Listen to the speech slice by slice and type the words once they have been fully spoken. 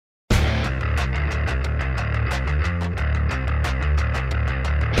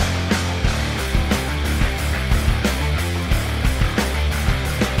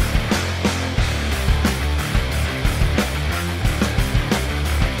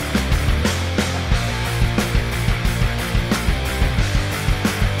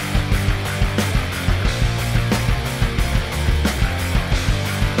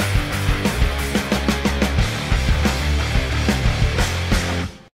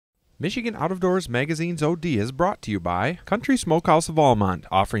Michigan Out of Doors Magazine's OD is brought to you by Country Smokehouse of Almont,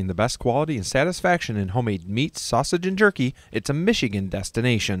 offering the best quality and satisfaction in homemade meats, sausage, and jerky. It's a Michigan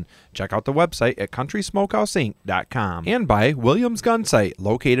destination. Check out the website at countrysmokehouseinc.com. And by Williams Gun Sight,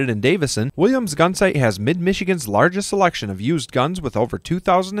 located in Davison. Williams Gun Sight has Mid-Michigan's largest selection of used guns with over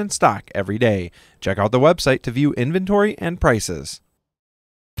 2,000 in stock every day. Check out the website to view inventory and prices.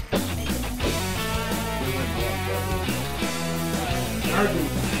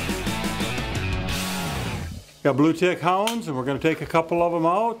 Got blue tick hounds, and we're going to take a couple of them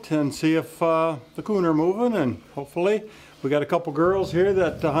out and see if the coon are moving. And hopefully, we got a couple girls here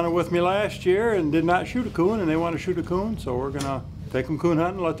that hunted with me last year and did not shoot a coon, and they want to shoot a coon. So we're going to take them coon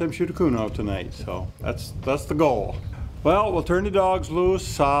hunting and let them shoot a coon out tonight. So that's the goal. Well, we'll turn the dogs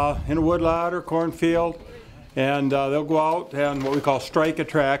loose in a woodlot or cornfield, and they'll go out and what we call strike a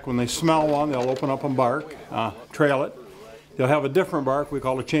track. When they smell one, they'll open up and bark, trail it. They'll have a different bark we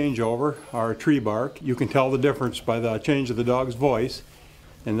call a changeover, or a tree bark. You can tell the difference by the change of the dog's voice.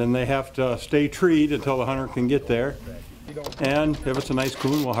 And then they have to stay treed until the hunter can get there. And if it's a nice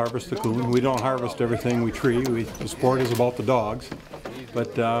coon, we'll harvest the coon. We don't harvest everything we tree. The sport is about the dogs.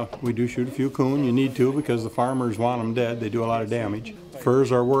 But we do shoot a few coon. You need to because the farmers want them dead. They do a lot of damage.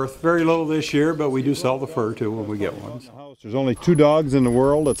 Furs are worth very little this year, but we do sell the fur too when we get one. There's only 2 dogs in the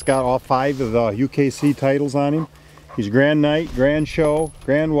world that's got all 5 of the UKC titles on him. He's Grand Night, Grand Show,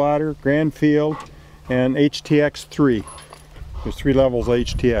 Grand Water, Grand Field, and HTX 3. There's 3 levels of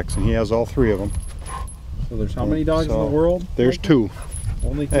HTX, and he has all 3 of them. So there's how many dogs in the world? There's 2.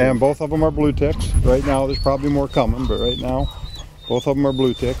 Only 2. And both of them are blue ticks. Right now, there's probably more coming, but right now, both of them are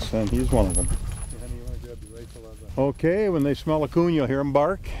blue ticks, and he's one of them. Okay, when they smell a coon, you'll hear them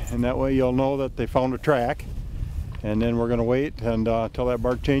bark, and that way you'll know that they found a track. And then we're going to wait until that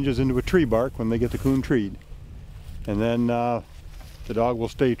bark changes into a tree bark when they get the coon treed. And then the dog will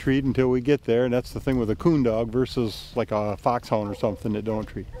stay treed until we get there, and that's the thing with a coon dog versus like a foxhound or something that don't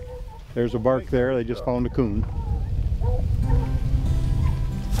treat. There's a bark there, they just found a coon.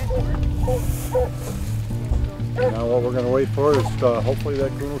 Now what we're going to wait for is hopefully that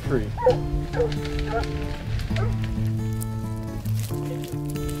coon will tree.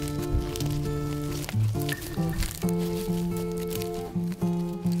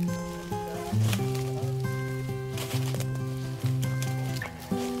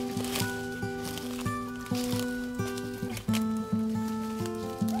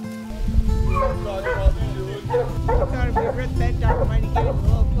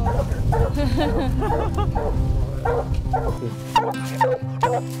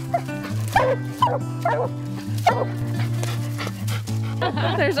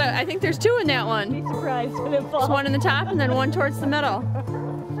 I think there's 2 in that one. Be surprised when it falls. There's one in the top and then one towards the middle.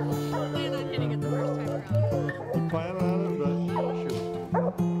 Plan on hitting it the first time around. Plan on it, but shoot.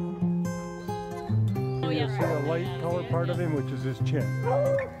 Oh yeah. See the light color part of him, which is his chin.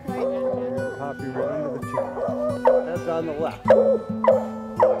 Poppy right into the chin. That's on the left.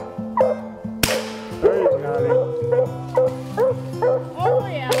 There you got it. Oh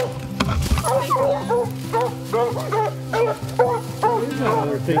yeah. There's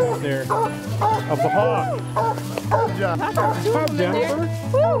another thing up there of the hawk. Good job. Good job, Jennifer.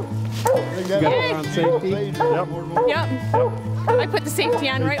 You got it on safety? Yep. I put the safety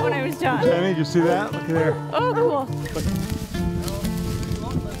on right when I was done. Jenny, did you see that? Look at there. Oh, cool.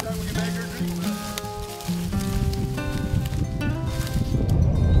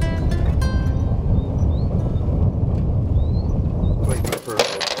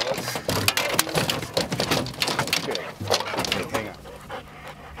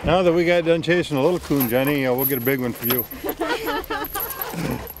 Now that we got done chasing a little coon, Jenny, we'll get a big one for you.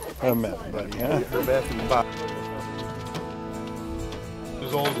 I'm at, buddy, huh? Her back in the box.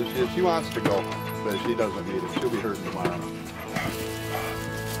 As old as she is, she wants to go, but she doesn't need it. She'll be hurting tomorrow.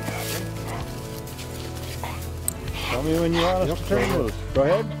 Tell me when you want us to turn loose. Go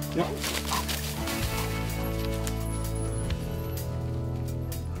ahead. Yep.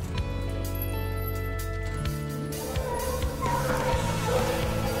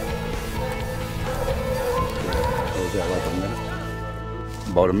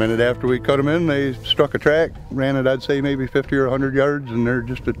 About a minute after we cut them in, they struck a track, ran it, I'd say maybe 50 or 100 yards, and they're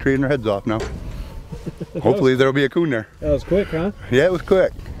just treeing their heads off now. Hopefully there'll be a coon there. That was quick, huh? Yeah, it was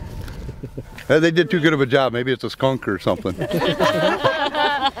quick. They did too good of a job. Maybe it's a skunk or something. I'm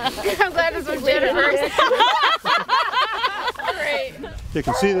glad this was Jennifer's. Great. You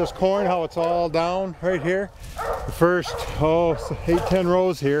can see this corn, how it's all down right here. The first, 8-10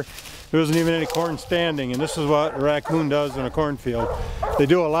 rows here. There isn't even any corn standing, and this is what a raccoon does in a cornfield. They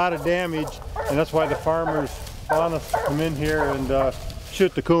do a lot of damage, and that's why the farmers want us to come in here and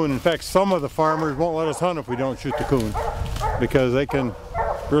shoot the coon. In fact, some of the farmers won't let us hunt if we don't shoot the coon, because they can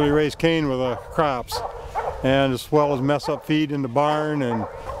really raise cane with the crops, and as well as mess up feed in the barn, and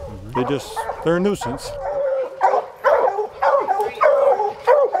they're a nuisance.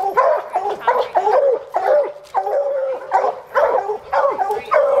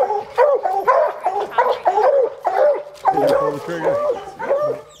 Pull the trigger.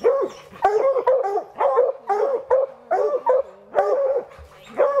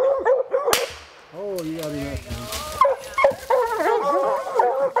 Oh, you got him.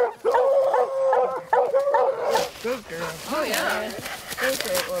 Oh yeah.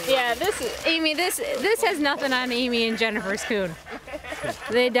 Yeah, this has nothing on Amy and Jennifer's coon.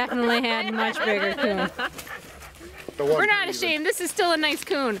 They definitely had much bigger coon. We're not ashamed. This is still a nice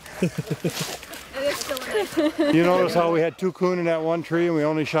coon. You notice how we had 2 coon in that one tree and we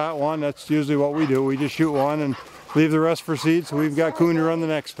only shot one? That's usually what we do. We just shoot one and leave the rest for seed, so we've got coon to run the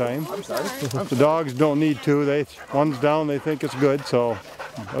next time. The dogs don't need 2. One's down, they think it's good, so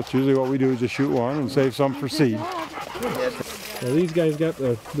that's usually what we do, is just shoot one and save some for seed. Well, these guys got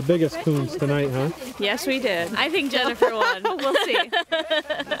the biggest coons tonight, huh? Yes, we did. I think Jennifer won. We'll see. You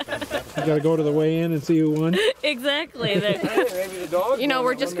gotta go to the weigh-in and see who won. Exactly. You know,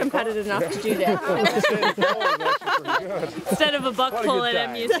 we're just competitive enough to do that. Instead of a buck pull at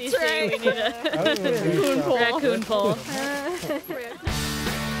MUCC, we need a raccoon pull.